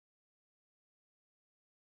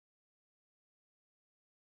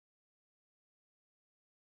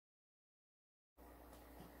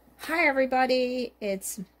Hi everybody,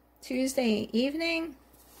 it's Tuesday evening.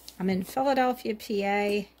 I'm in Philadelphia,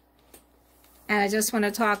 PA, and I just want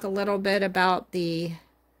to talk a little bit about the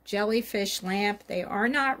jellyfish lamp. They are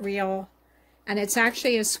not real, and it's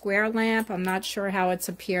actually a square lamp. I'm not sure how it's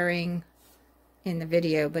appearing in the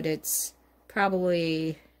video, but it's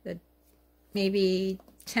probably maybe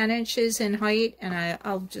 10 inches in height, and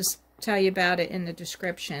I'll just tell you about it in the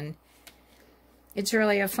description. It's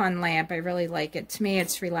really a fun lamp. I really like it. To me,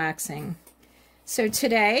 it's relaxing. So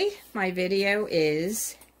today, my video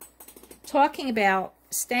is talking about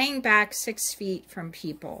staying back 6 feet from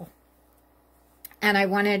people. And I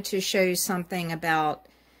wanted to show you something about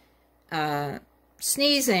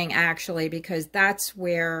sneezing, actually, because that's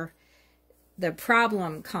where the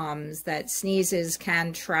problem comes, that sneezes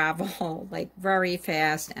can travel like very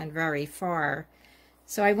fast and very far.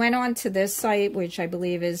 So I went on to this site, which I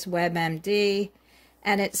believe is WebMD,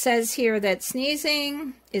 and it says here that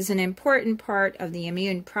sneezing is an important part of the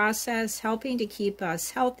immune process, helping to keep us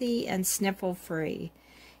healthy and sniffle-free.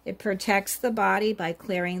 It protects the body by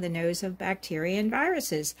clearing the nose of bacteria and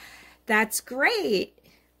viruses. That's great.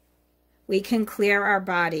 We can clear our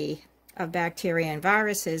body of bacteria and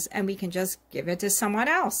viruses, and we can just give it to someone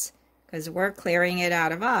else because we're clearing it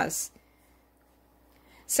out of us.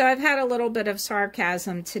 So I've had a little bit of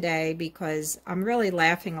sarcasm today because I'm really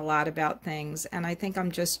laughing a lot about things, and I think I'm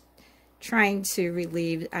just trying to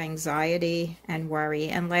relieve anxiety and worry,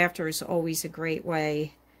 and laughter is always a great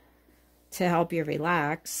way to help you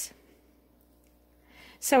relax.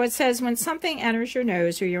 So it says, when something enters your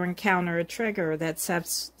nose or you encounter a trigger that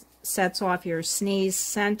sets off your sneeze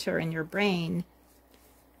center in your brain,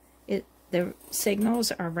 the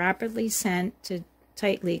signals are rapidly sent to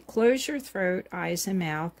tightly close your throat, eyes, and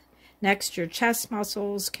mouth. Next, your chest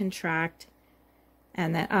muscles contract.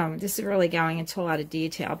 And then, this is really going into a lot of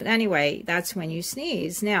detail. But anyway, that's when you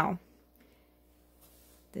sneeze. Now,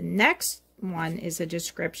 the next one is a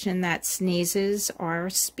description that sneezes are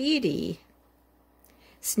speedy.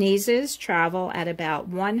 Sneezes travel at about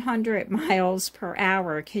 100 miles per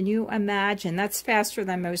hour. Can you imagine? That's faster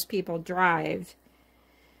than most people drive.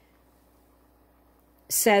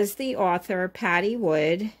 Says the author, Patty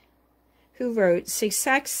Wood, who wrote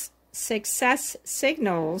Success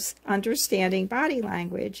Signals, Understanding Body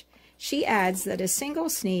Language. She adds that a single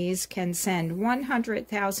sneeze can send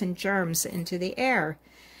 100,000 germs into the air.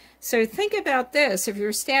 So think about this. If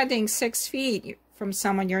you're standing 6 feet from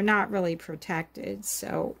someone, you're not really protected.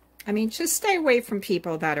 So, I mean, just stay away from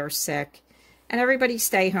people that are sick. And everybody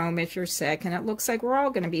stay home if you're sick. And it looks like we're all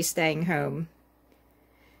going to be staying home.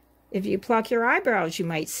 If you pluck your eyebrows, you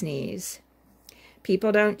might sneeze.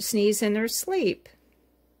 People don't sneeze in their sleep.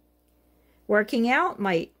 Working out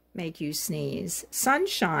might make you sneeze.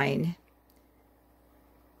 Sunshine.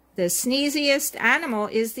 The sneeziest animal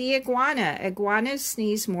is the iguana. Iguanas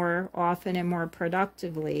sneeze more often and more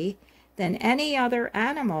productively than any other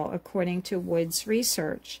animal, according to Wood's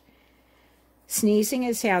research. Sneezing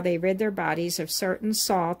is how they rid their bodies of certain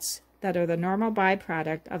salts that are the normal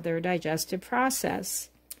byproduct of their digestive process.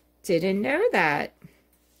 Didn't know that.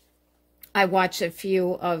 I watch a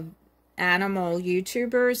few of animal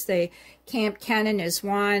YouTubers. Camp Cannon is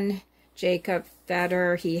one. Jacob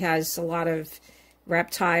Fetter, he has a lot of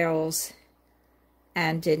reptiles,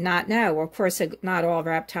 and did not know. Well, of course, not all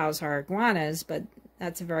reptiles are iguanas, but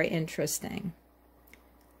that's very interesting.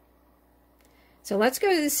 So let's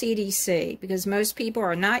go to the CDC, because most people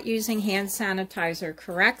are not using hand sanitizer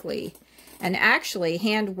correctly. And actually,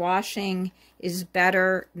 hand washing is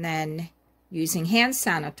better than using hand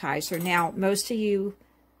sanitizer. Now, most of you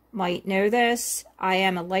might know this. I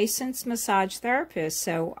am a licensed massage therapist,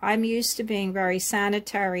 so I'm used to being very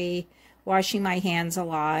sanitary, washing my hands a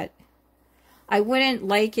lot. I wouldn't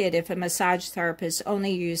like it if a massage therapist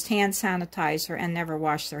only used hand sanitizer and never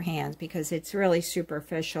washed their hands, because it's really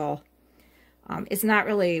superficial. It's not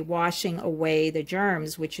really washing away the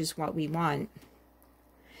germs, which is what we want.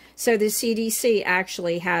 So the CDC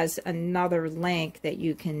actually has another link that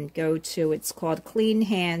you can go to. It's called Clean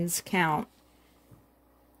Hands Count,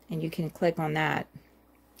 and you can click on that.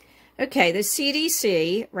 Okay, the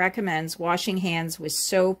CDC recommends washing hands with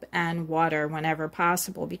soap and water whenever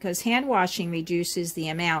possible, because hand washing reduces the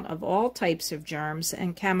amount of all types of germs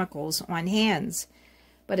and chemicals on hands.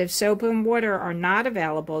 But if soap and water are not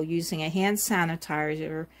available, using a hand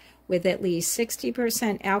sanitizer with at least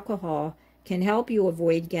 60% alcohol can help you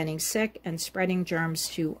avoid getting sick and spreading germs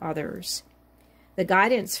to others. The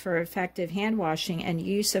guidance for effective hand washing and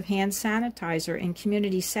use of hand sanitizer in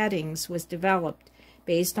community settings was developed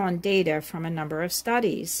based on data from a number of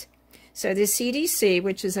studies. So the CDC,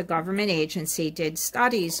 which is a government agency, did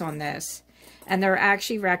studies on this. And they're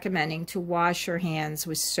actually recommending to wash your hands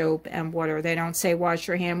with soap and water. They don't say wash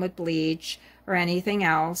your hand with bleach or anything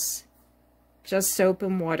else, just soap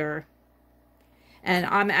and water. And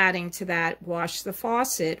I'm adding to that, wash the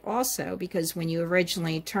faucet also, because when you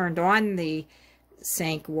originally turned on the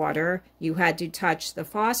sink water, you had to touch the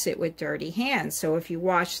faucet with dirty hands. So if you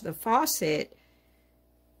wash the faucet,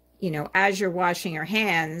 you know, as you're washing your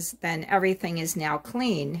hands, then everything is now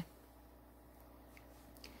clean.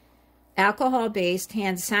 Alcohol-based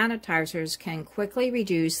hand sanitizers can quickly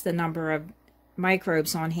reduce the number of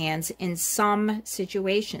microbes on hands in some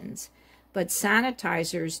situations, but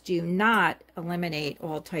sanitizers do not eliminate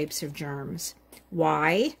all types of germs.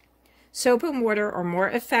 Why? Soap and water are more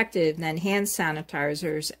effective than hand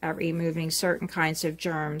sanitizers at removing certain kinds of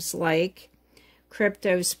germs like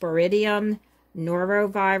Cryptosporidium,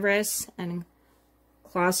 norovirus, and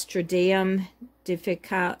Clostridium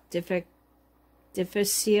difficile.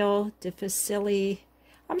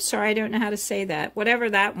 I'm sorry, I don't know how to say that. Whatever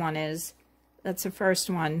that one is, that's the first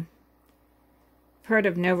one. I've heard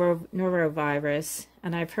of norovirus,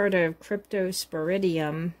 and I've heard of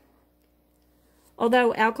Cryptosporidium.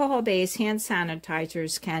 Although alcohol-based hand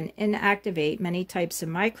sanitizers can inactivate many types of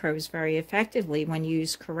microbes very effectively when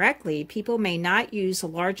used correctly, people may not use a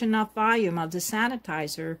large enough volume of the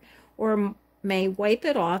sanitizer or may wipe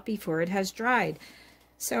it off before it has dried.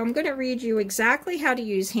 So I'm going to read you exactly how to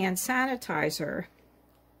use hand sanitizer.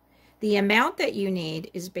 The amount that you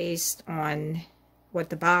need is based on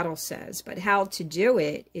what the bottle says, but how to do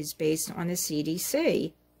it is based on the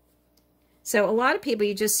CDC. So a lot of people,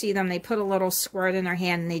 you just see them, they put a little squirt in their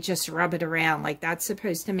hand and they just rub it around like that's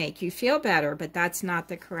supposed to make you feel better, but that's not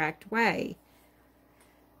the correct way.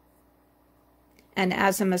 And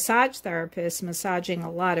as a massage therapist, massaging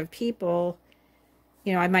a lot of people,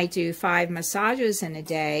 you know, I might do 5 massages in a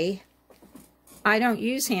day. I don't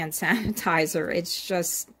use hand sanitizer. It's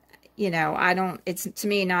just, you know, it's to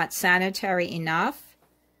me not sanitary enough.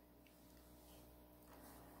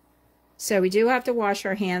 So we do have to wash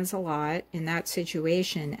our hands a lot in that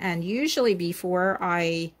situation. And usually before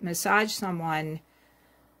I massage someone,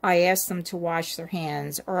 I ask them to wash their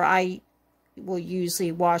hands, or I will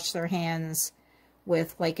usually wash their hands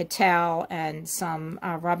with like a towel and some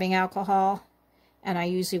rubbing alcohol. And I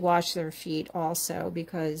usually wash their feet also,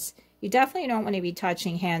 because you definitely don't want to be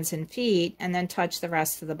touching hands and feet and then touch the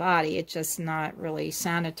rest of the body. It's just not really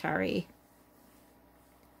sanitary.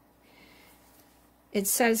 It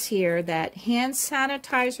says here that hand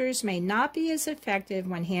sanitizers may not be as effective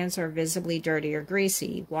when hands are visibly dirty or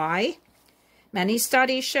greasy. Why? Many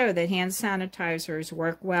studies show that hand sanitizers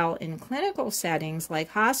work well in clinical settings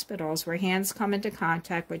like hospitals where hands come into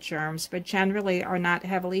contact with germs but generally are not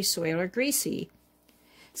heavily soiled or greasy.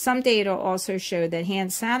 Some data also show that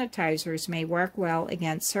hand sanitizers may work well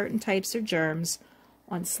against certain types of germs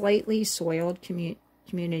on slightly soiled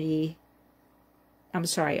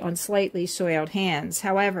on slightly soiled hands.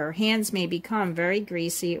 However, hands may become very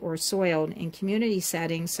greasy or soiled in community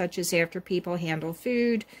settings, such as after people handle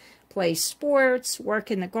food, play sports, work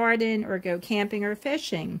in the garden, or go camping or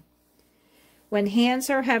fishing. When hands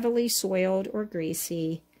are heavily soiled or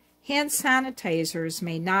greasy, hand sanitizers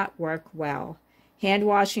may not work well. Hand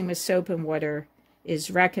washing with soap and water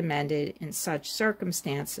is recommended in such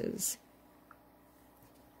circumstances.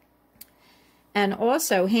 And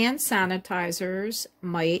also, hand sanitizers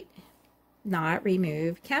might not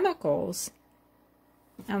remove chemicals.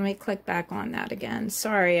 Now, let me click back on that again.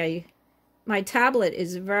 Sorry, my tablet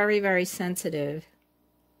is very, very sensitive.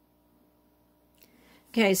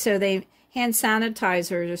 Okay, so hand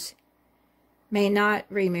sanitizers may not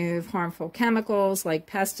remove harmful chemicals like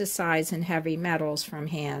pesticides and heavy metals from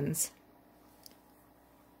hands.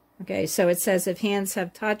 Okay, so it says if hands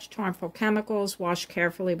have touched harmful chemicals, wash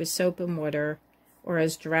carefully with soap and water or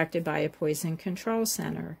as directed by a poison control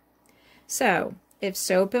center. So, if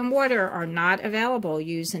soap and water are not available,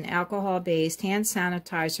 use an alcohol-based hand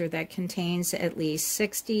sanitizer that contains at least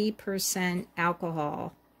 60%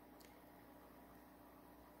 alcohol.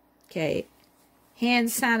 Okay, hand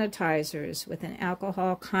sanitizers with an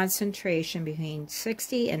alcohol concentration between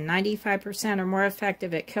 60 and 95% are more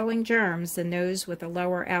effective at killing germs than those with a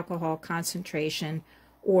lower alcohol concentration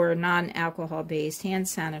or non-alcohol-based hand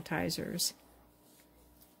sanitizers.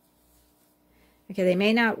 Okay, they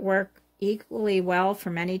may not work equally well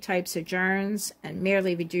for many types of germs and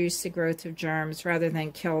merely reduce the growth of germs rather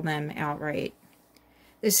than kill them outright.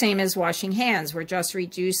 The same as washing hands. We're just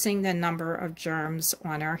reducing the number of germs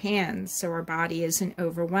on our hands so our body isn't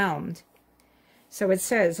overwhelmed. So it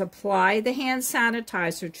says, apply the hand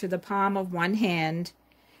sanitizer to the palm of one hand,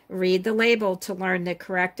 read the label to learn the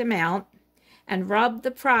correct amount, and rub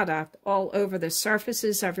the product all over the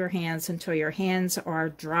surfaces of your hands until your hands are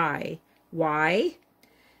dry. Why?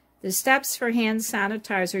 The steps for hand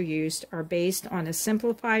sanitizer use are based on a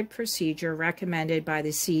simplified procedure recommended by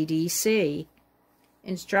the CDC,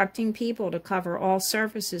 instructing people to cover all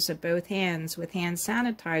surfaces of both hands with hand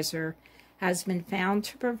sanitizer has been found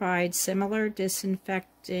to provide similar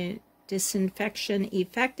disinfection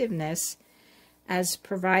effectiveness as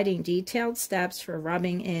providing detailed steps for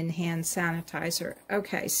rubbing in hand sanitizer.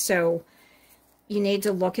 Okay, so you need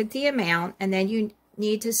to look at the amount, and then you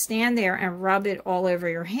need to stand there and rub it all over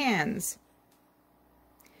your hands.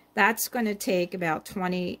 That's going to take about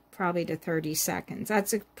 20, probably to 30 seconds.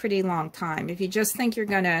 That's a pretty long time. If you just think you're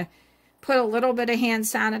going to put a little bit of hand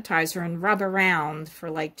sanitizer and rub around for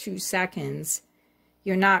like 2 seconds,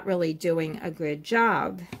 you're not really doing a good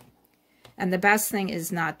job. And the best thing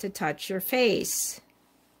is not to touch your face.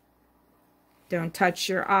 Don't touch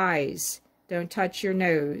your eyes. Don't touch your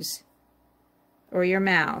nose or your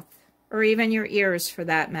mouth or even your ears for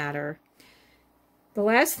that matter. The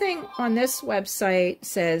last thing on this website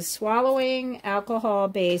says swallowing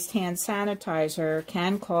alcohol-based hand sanitizer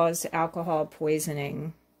can cause alcohol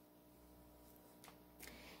poisoning.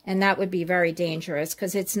 And that would be very dangerous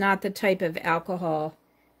because it's not the type of alcohol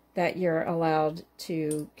that you're allowed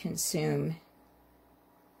to consume.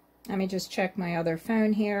 Let me just check my other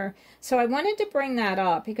phone here. So I wanted to bring that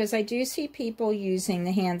up because I do see people using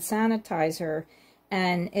the hand sanitizer,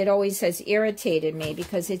 and it always has irritated me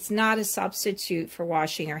because it's not a substitute for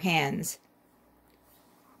washing your hands.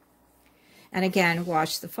 And again,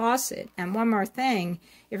 wash the faucet. And one more thing,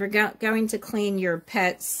 if you're going to clean your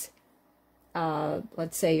pet's,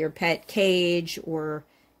 let's say your pet cage or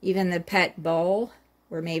even the pet bowl,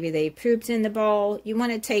 where maybe they pooped in the bowl, you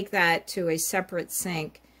want to take that to a separate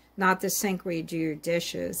sink, not the sink where you do your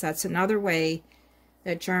dishes. That's another way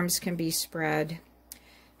that germs can be spread.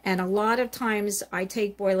 And a lot of times I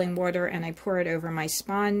take boiling water and I pour it over my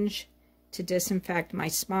sponge to disinfect my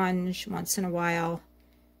sponge once in a while.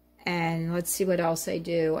 And let's see what else I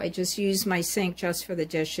do. I just use my sink just for the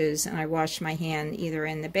dishes, and I wash my hand either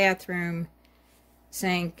in the bathroom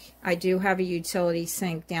sink. I do have a utility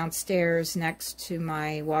sink downstairs next to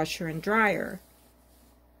my washer and dryer.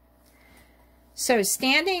 So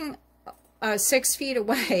standing 6 feet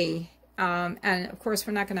away, and of course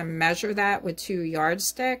we're not going to measure that with 2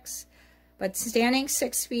 yardsticks, but standing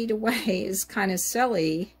 6 feet away is kind of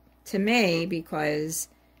silly to me because,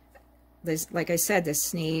 this, like I said, the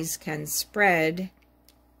sneeze can spread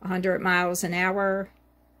 100 miles an hour.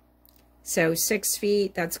 So 6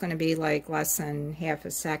 feet, that's going to be like less than half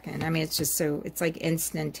a second. I mean, it's just so, it's like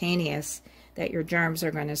instantaneous that your germs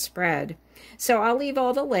are going to spread. So I'll leave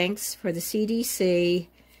all the links for the CDC,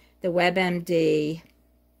 the WebMD,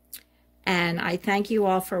 and I thank you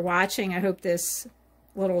all for watching. I hope this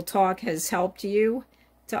little talk has helped you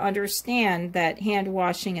to understand that hand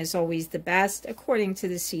washing is always the best according to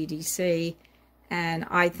the CDC, and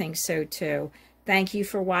I think so too. Thank you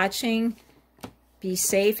for watching. Be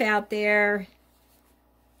safe out there.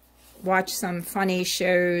 Watch some funny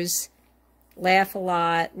shows. Laugh a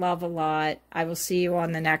lot. Love a lot. I will see you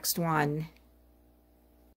on the next one.